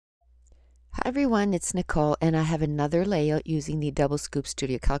Hi everyone, it's Nicole and I have another layout using the Double Scoop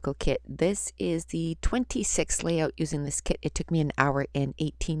Studio Calico kit. This is the 26th layout using this kit. It took me an hour and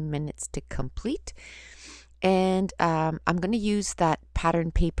 18 minutes to complete. And I'm going to use that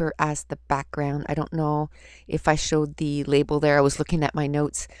pattern paper as the background. I don't know if I showed the label there. I was looking at my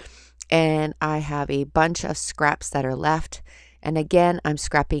notes and I have a bunch of scraps that are left. And again, I'm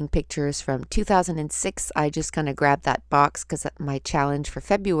scrapping pictures from 2006. I just kind of grabbed that box because my challenge for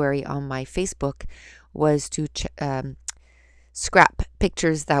February on my Facebook was to scrap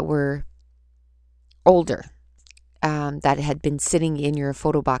pictures that were older, that had been sitting in your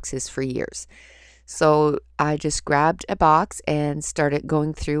photo boxes for years. So I just grabbed a box and started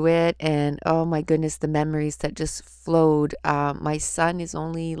going through it, and oh my goodness, the memories that just flowed. My son is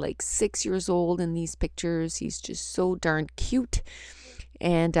only like 6 years old in these pictures. He's just so darn cute.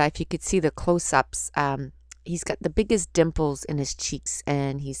 And if you could see the close-ups, he's got the biggest dimples in his cheeks,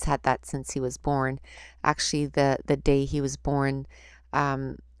 and he's had that since he was born. Actually, the day he was born,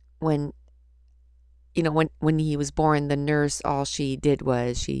 when when he was born, the nurse, all she did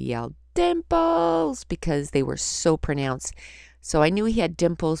was she yelled dimples because they were so pronounced. So I knew he had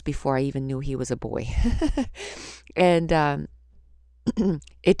dimples before I even knew he was a boy. And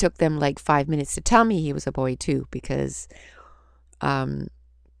it took them like 5 minutes to tell me he was a boy too, because the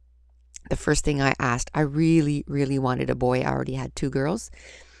first thing I asked, I really, really wanted a boy. I already had two girls,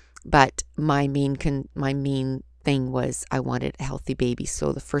 but my main thing was I wanted a healthy baby.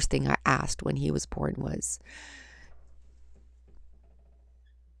 So the first thing I asked when he was born was,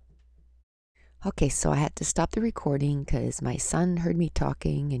 okay, so I had to stop the recording because my son heard me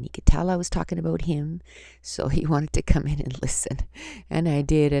talking and he could tell I was talking about him. So he wanted to come in and listen. And I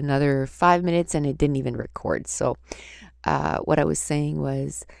did another 5 minutes and it didn't even record. So what I was saying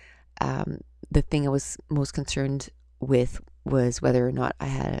was, the thing I was most concerned with was whether or not I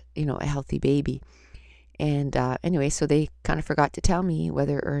had, a healthy baby. And anyway, so they kind of forgot to tell me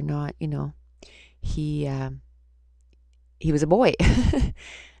whether or not, he was a boy.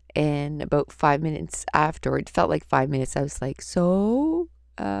 And about 5 minutes after, it felt like 5 minutes, I was like, so,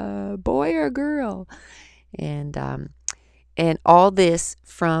 boy or girl? And all this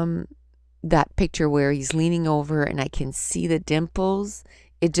from that picture where he's leaning over and I can see the dimples,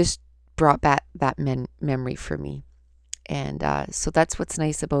 it just brought back that memory for me. And so that's what's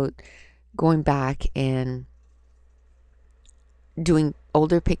nice about going back and doing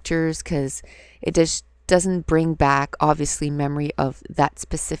older pictures, because it just doesn't bring back obviously memory of that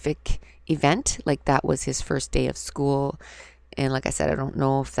specific event. Like that was his first day of school, and like I said, I don't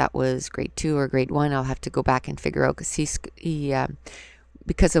know if that was grade 2 or grade 1. I'll have to go back and figure out, because he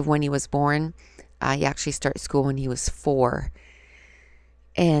because of when he was born, he actually started school when he was 4.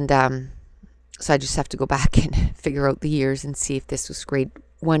 And so I just have to go back and figure out the years and see if this was grade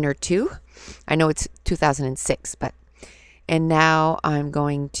 1 or 2. I know it's 2006, and now I'm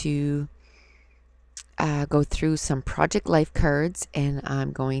going to go through some project life cards, and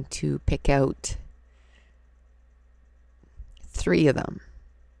I'm going to pick out 3 of them.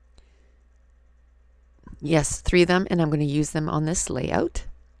 Yes, 3 of them, and I'm going to use them on this layout.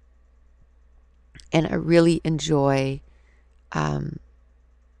 And I really enjoy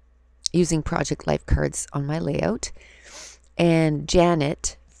using project life cards on my layout. And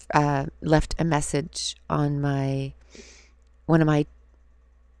Janet left a message on one of my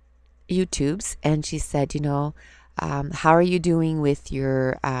YouTubes, and she said, how are you doing with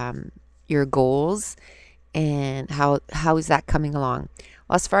your goals, and how is that coming along?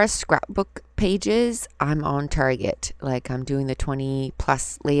 Well, as far as scrapbook pages, I'm on target. Like, I'm doing the 20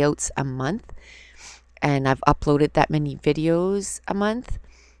 plus layouts a month, and I've uploaded that many videos a month.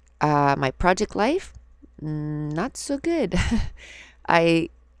 My project life, not so good. I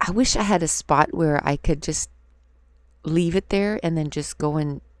wish I had a spot where I could just leave it there and then just go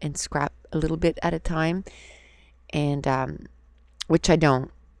and scrap a little bit at a time, and which I don't.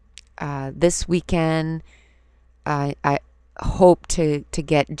 This weekend, I hope to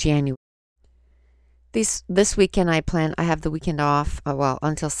get January. This weekend I have the weekend off, well,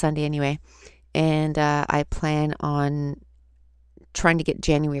 until Sunday anyway, and I plan on trying to get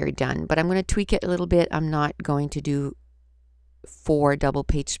January done, but I'm going to tweak it a little bit. I'm not going to do 4 double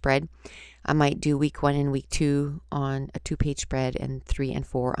page spread. I might do week 1 and week 2 on a 2-page spread, and 3 and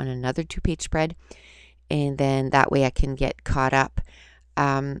 4 on another 2-page spread, and then that way I can get caught up.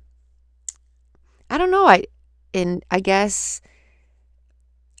 I don't know. I guess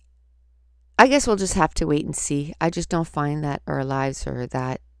we'll just have to wait and see. I just don't find that our lives are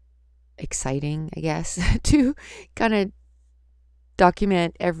that exciting, I guess, to kind of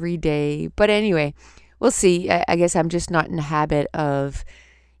document every day. But anyway, we'll see. I guess I'm just not in the habit of,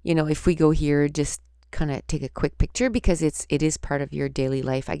 you know, if we go here, just kind of take a quick picture because it is part of your daily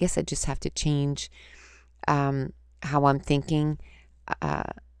life. I guess I just have to change how I'm thinking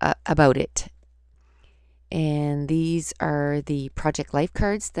about it. And these are the project life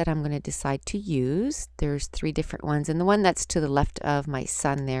cards that I'm going to decide to use. There's 3 different ones, and the one that's to the left of my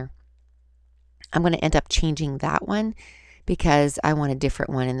son there, I'm going to end up changing that one because I want a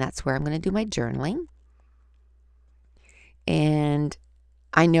different one, and that's where I'm going to do my journaling. And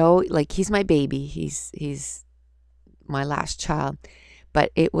I know, like, he's my baby. He's my last child,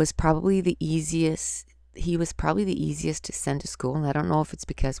 but it was probably the easiest. He was probably the easiest to send to school, and I don't know if it's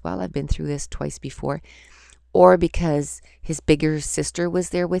because, well, I've been through this twice before, or because his bigger sister was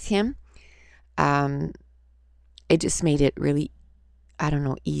there with him. It just made it really, I don't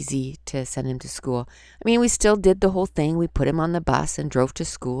know, easy to send him to school. I mean, we still did the whole thing. We put him on the bus and drove to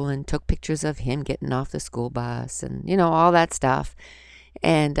school and took pictures of him getting off the school bus and, you know, all that stuff.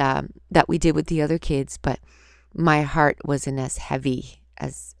 And that we did with the other kids. But my heart wasn't as heavy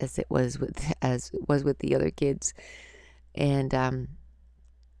as it was with the other kids. And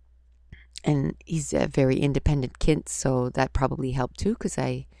he's a very independent kid, so that probably helped too, because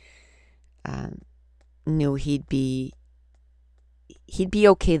I knew he'd be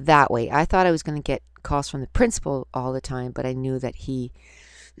okay that way. I thought I was going to get calls from the principal all the time, but I knew that he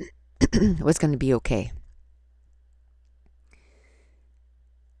was going to be okay.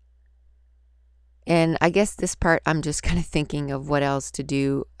 And I guess this part, I'm just kind of thinking of what else to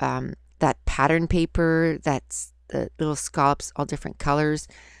do. That pattern paper, that's the little scallops, all different colors,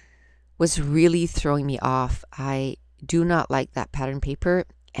 was really throwing me off. I do not like that pattern paper,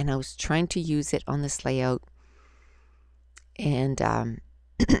 and I was trying to use it on this layout. And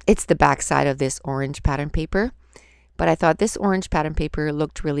it's the back side of this orange pattern paper. But I thought this orange pattern paper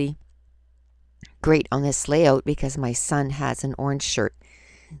looked really great on this layout because my son has an orange shirt.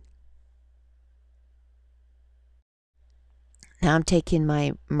 Now I'm taking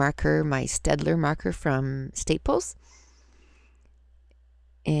my marker, my Stedler marker from Staples,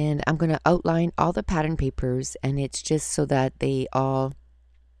 and I'm going to outline all the pattern papers, and it's just so that they all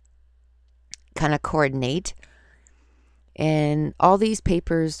kind of coordinate. And all these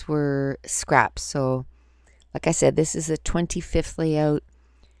papers were scraps. So like I said, this is a 25th layout.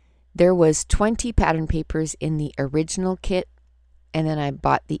 There was 20 pattern papers in the original kit, and then I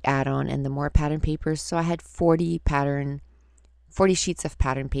bought the add-on and the more pattern papers. So I had 40 sheets of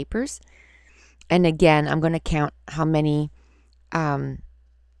pattern papers. And again, I'm going to count how many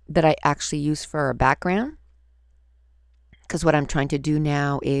that I actually use for a background, because what I'm trying to do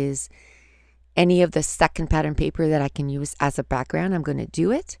now is any of the second pattern paper that I can use as a background, I'm going to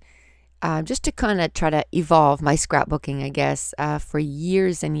do it. Just to kind of try to evolve my scrapbooking, I guess. For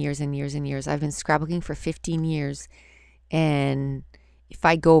years and years and years and years. I've been scrapbooking for 15 years. And if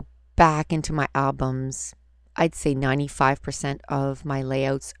I go back into my albums, I'd say 95% of my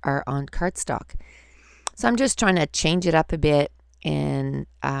layouts are on cardstock. So I'm just trying to change it up a bit. And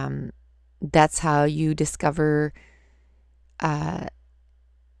that's how you discover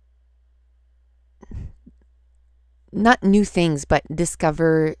not new things, but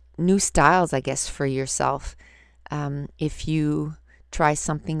discover new styles, I guess, for yourself. If you try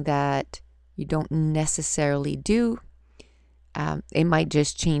something that you don't necessarily do, it might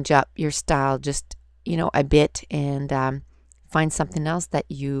just change up your style just, you know, a bit, and find something else that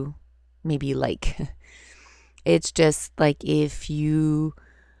you maybe like. It's just like if you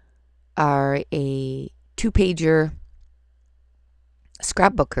are a 2-pager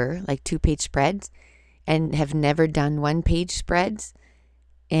scrapbooker, like 2-page spreads, and have never done 1-page spreads,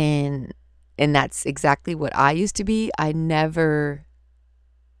 and that's exactly what I used to be. I never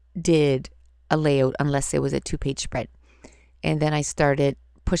did a layout unless it was a 2-page spread. And then I started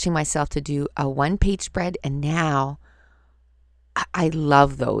pushing myself to do a 1-page spread, and now I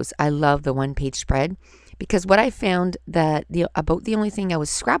love those. I love the 1-page spread, because what I found that about the only thing I was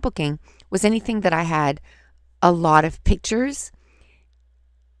scrapbooking was anything that I had a lot of pictures,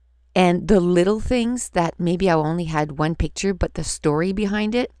 and the little things that maybe I only had one picture, but the story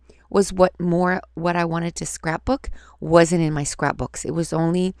behind it was what I wanted to scrapbook wasn't in my scrapbooks. It was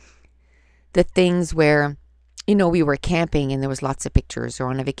only the things where, you know, we were camping and there was lots of pictures, or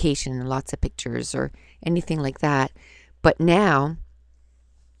on a vacation and lots of pictures, or anything like that. But now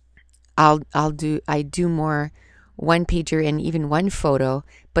I do more 1-pager and even one photo,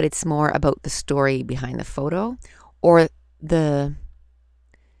 but it's more about the story behind the photo, or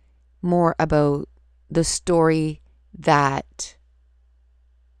more about the story that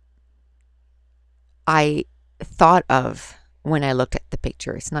I thought of when I looked at the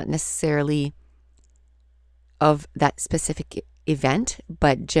picture. It's not necessarily of that specific event,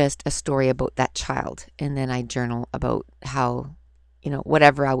 but just a story about that child. And then I journal about how,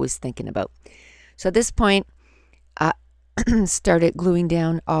 whatever I was thinking about. So at this point, I started gluing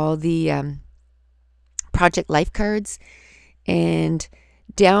down all the project life cards, and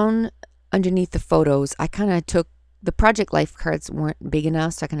down underneath the photos, I kind of took the project life cards weren't big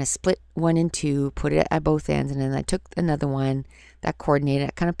enough, so I kind of split one in two, put it at both ends, and then I took another one that coordinated,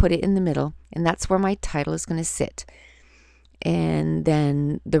 I kind of put it in the middle, and that's where my title is going to sit. And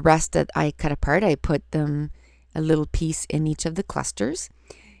then the rest that I cut apart, I put them a little piece in each of the clusters.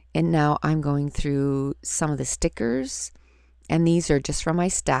 And now I'm going through some of the stickers, and these are just from my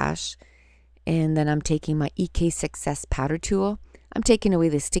stash. And then I'm taking my EK Success powder tool. I'm taking away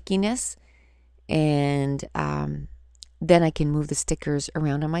the stickiness, and then I can move the stickers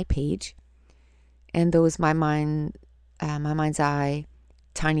around on my page. And those my mind's eye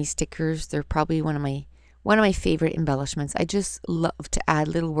tiny stickers, they're probably one of my favorite embellishments. I just love to add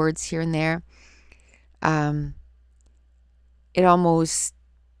little words here and there. It almost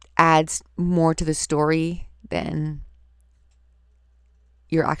adds more to the story than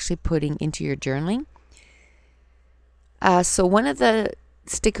you're actually putting into your journaling. So one of the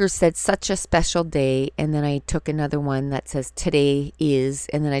stickers said such a special day, and then I took another one that says today is,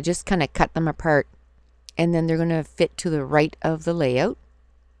 and then I just kind of cut them apart, and then they're going to fit to the right of the layout.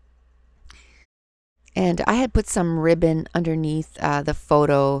 And I had put some ribbon underneath the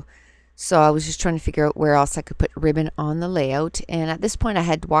photo, so I was just trying to figure out where else I could put ribbon on the layout. And at this point I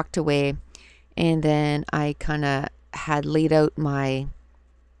had walked away, and then I kind of had laid out my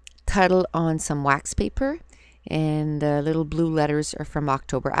title on some wax paper, and the little blue letters are from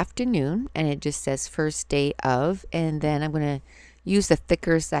October Afternoon, and it just says first day of. And then I'm going to use the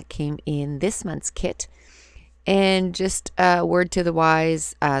thickers that came in this month's kit. And just a word to the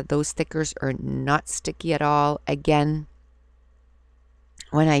wise, those stickers are not sticky at all. Again,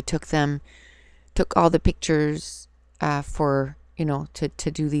 when I took all the pictures for,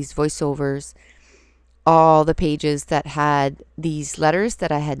 to do these voiceovers, all the pages that had these letters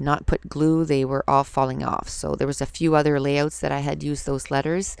that I had not put glue, they were all falling off. So there was a few other layouts that I had used those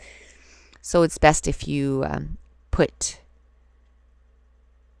letters. So it's best if you put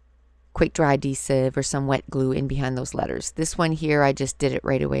quick dry adhesive or some wet glue in behind those letters. This one here, I just did it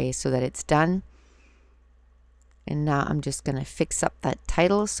right away so that it's done. And now I'm just going to fix up that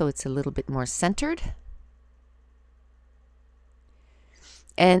title so it's a little bit more centered.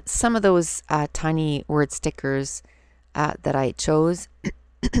 And some of those tiny word stickers that I chose,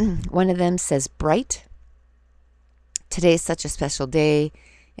 one of them says bright. Today is such a special day.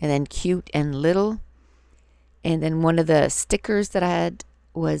 And then cute and little. And then one of the stickers that I had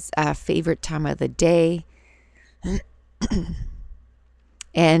was favorite time of the day.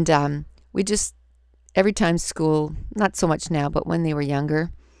 And we just, every time school, not so much now, but when they were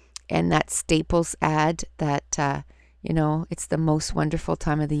younger, and that Staples ad that, it's the most wonderful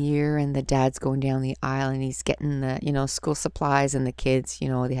time of the year, and the dad's going down the aisle and he's getting the, school supplies, and the kids,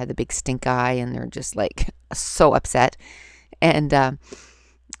 they had the big stink eye and they're just like so upset. And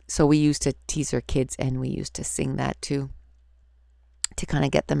so we used to tease our kids, and we used to sing that too, to kind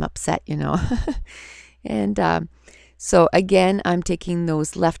of get them upset, And so again, I'm taking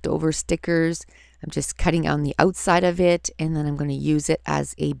those leftover stickers, I'm just cutting on the outside of it, and then I'm going to use it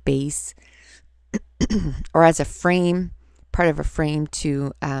as a base or as a frame, part of a frame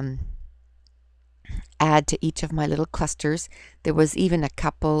to add to each of my little clusters. There was even a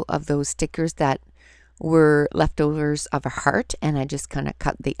couple of those stickers that were leftovers of a heart, and I just kind of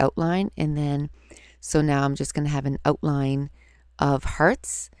cut the outline, and then so now I'm just going to have an outline of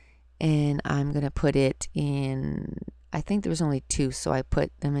hearts, and I'm going to put it in, I think there was only two, so I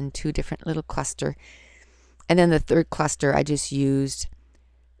put them in two different little cluster. And then the third cluster, I just used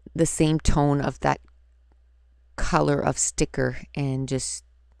the same tone of that color of sticker, and just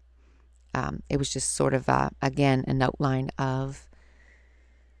it was just sort of again an outline of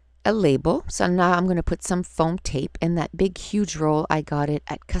a label. So now I'm going to put some foam tape in that big huge roll. I got it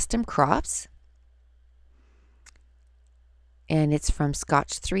at Custom Crops, and it's from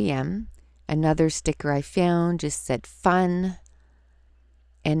Scotch 3M. Another sticker I found just said fun.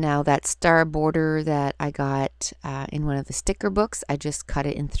 And now that star border that I got in one of the sticker books, I just cut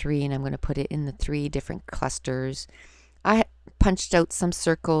it in three, and I'm going to put it in the three different clusters. I punched out some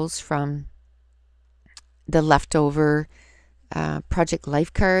circles from the leftover project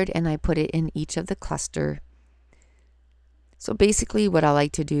life card, and I put it in each of the cluster. So basically what I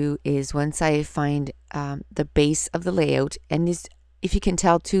like to do is, once I find the base of the layout, and if you can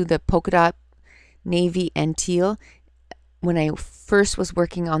tell too, the polka dot navy and teal, when I first was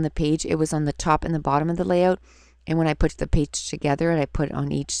working on the page, it was on the top and the bottom of the layout, And when I put the page together and I put it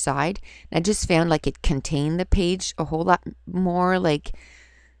on each side, I just found like it contained the page a whole lot more, like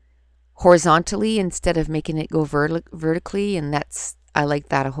horizontally instead of making it go vertically, and I like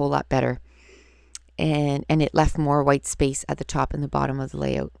that a whole lot better. And it left more white space at the top and the bottom of the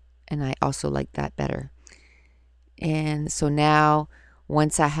layout, and I also like that better. And so now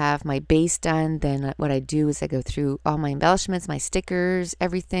once I have my base done, then what I do is I go through all my embellishments, my stickers,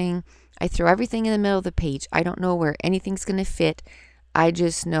 everything. I throw everything in the middle of the page. I don't know where anything's going to fit. I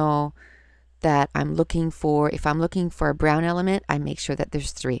just know that if I'm looking for a brown element, I make sure that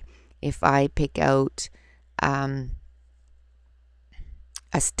there's 3. If I pick out a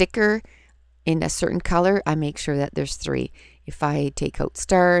sticker in a certain color, I make sure that there's 3. If I take out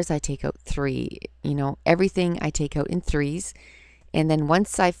stars, I take out 3. Everything I take out in 3s. And then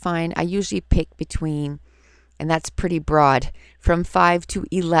once I usually pick between, and that's pretty broad, from 5 to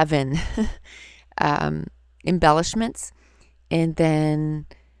 11 embellishments. And then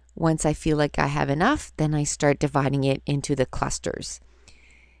once I feel like I have enough, then I start dividing it into the clusters.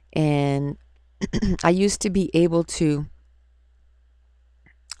 And I used to be able to,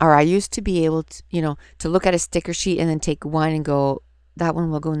 to look at a sticker sheet and then take one and go, that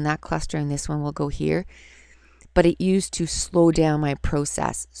one will go in that cluster and this one will go here. But it used to slow down my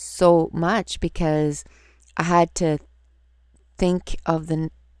process so much because I had to think of the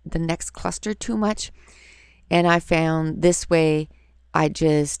next cluster too much. And I found this way I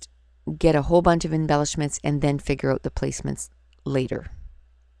just get a whole bunch of embellishments and then figure out the placements later.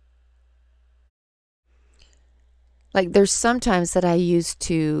 Like there's sometimes that I used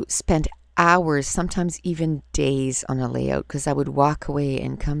to spend hours, sometimes even days on a layout, because I would walk away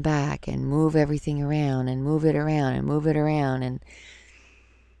and come back and move everything around and move it around and move it around. And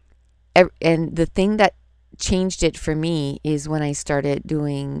the thing that changed it for me is when I started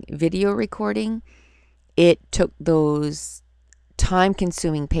doing video recording. It took those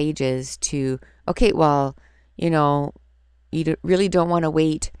time-consuming pages to, okay, well, you really don't want to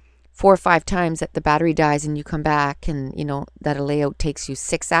wait 4 or 5 times that the battery dies and you come back and that a layout takes you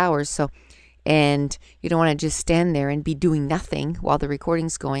 6 hours. And you don't want to just stand there and be doing nothing while the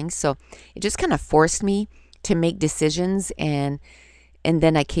recording's going. So it just kind of forced me to make decisions, and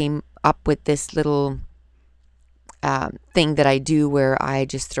then I came up with this little thing that I do where I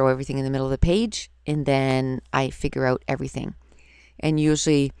just throw everything in the middle of the page and then I figure out everything. And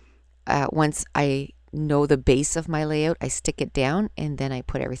usually once I know the base of my layout, I stick it down and then I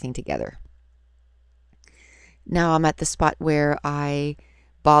put everything together. Now I'm at the spot where I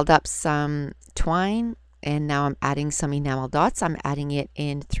balled up some twine, and now I'm adding some enamel dots. I'm adding it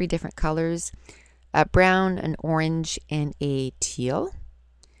in 3 different colors, a brown, an orange, and a teal.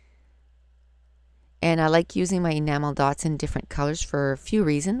 And I like using my enamel dots in different colors for a few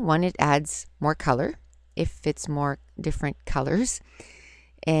reasons. One, it adds more color if it's more different colors.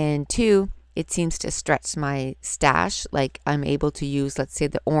 And 2, it seems to stretch my stash. Like I'm able to use, let's say,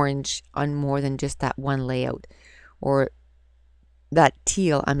 the orange on more than just that one layout, or that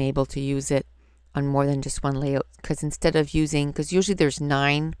teal, I'm able to use it on more than just one layout, because usually there's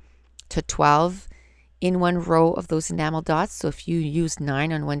 9 to 12 in one row of those enamel dots. So if you use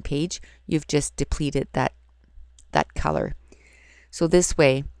 9 on one page, you've just depleted that color. So this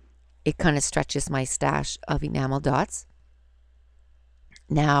way it kind of stretches my stash of enamel dots.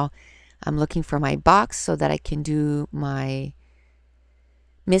 Now I'm looking for my box so that I can do my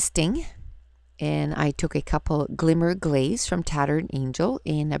misting. And I took a couple Glimmer Glaze from Tattered Angel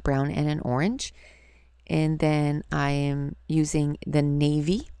in a brown and an orange. And then I am using the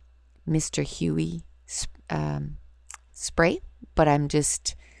navy Mr. Huey spray, but I'm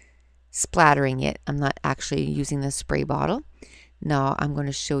just splattering it. I'm not actually using the spray bottle. Now I'm going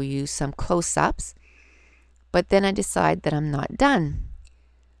to show you some close-ups, but then I decide that I'm not done.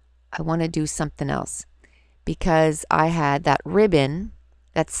 I want to do something else, because I had that ribbon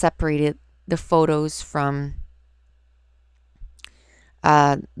that separated the photos from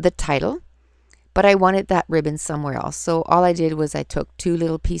the title, but I wanted that ribbon somewhere else. So all I did was I took 2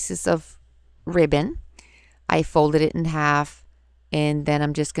 little pieces of ribbon, I folded it in half, and then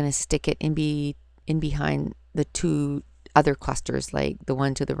I'm just going to stick it in behind the 2 other clusters, like the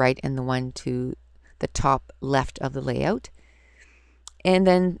one to the right and the one to the top left of the layout. And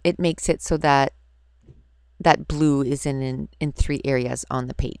then it makes it so that that blue is in 3 areas on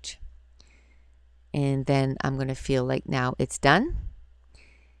the page. And then I'm going to feel like now it's done.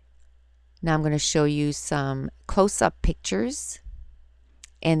 Now I'm going to show you some close-up pictures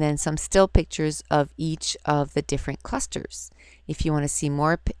and then some still pictures of each of the different clusters. If you want to see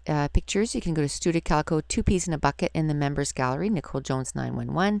more pictures, you can go to Studio Calico 2 Peas in a Bucket in the Members Gallery, Nicole Jones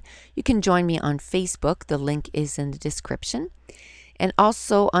 911. You can join me on Facebook. The link is in the description. And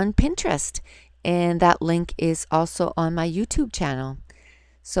also on Pinterest. And that link is also on my YouTube channel.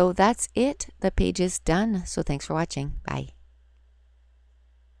 So that's it. The page is done. So thanks for watching. Bye.